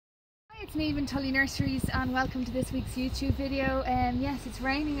it's Niamh in Tully Nurseries and welcome to this week's YouTube video. Yes, it's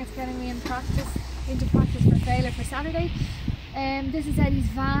raining, it's getting me into practice for failure for Saturday. This is Eddie's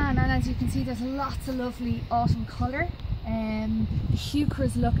van, and as you can see there's lots of lovely autumn colour. The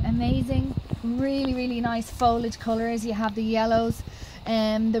heucheras look amazing, really nice foliage colours. You have the yellows,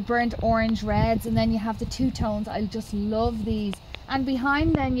 the burnt orange reds, and then you have the two tones. I just love these. And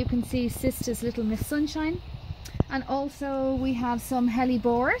behind then you can see Sista's Little Miss Sunshine. And also we have some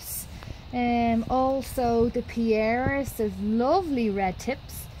Helleborus, also the Pieris. There's lovely red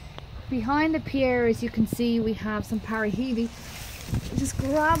tips. Behind the Pieris you can see we have some Paraheli. Just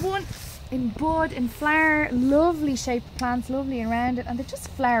grab one in bud, in flower, lovely shaped plants, lovely and rounded, and they just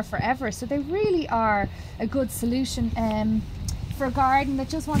flower forever. So they really are a good solution for a garden that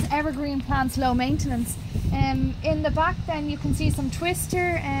just wants evergreen plants, low maintenance. In the back then you can see some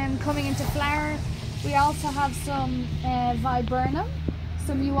Twister coming into flower. We also have some Viburnum,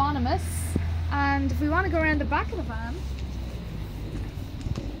 some Euonymus, and if we want to go around the back of the van,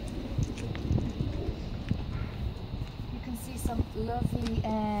 you can see some lovely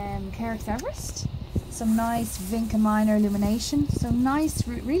Carex Everest, some nice Vinca Minor Illumination, so nice,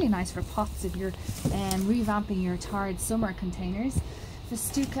 really nice for pots if you're revamping your tired summer containers.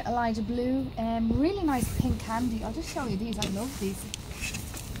 Festuca Elijah Blue, really nice pink candy. I'll just show you these, I love these.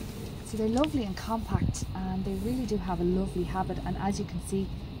 So they're lovely and compact, and they really do have a lovely habit, and as you can see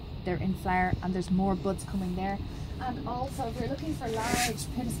they're in flower and there's more buds coming there. And also if you're looking for large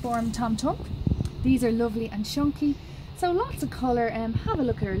Pittosporum Tom Tum, these are lovely and chunky. So lots of colour. Have a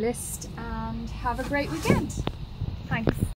look at our list and have a great weekend. Thanks.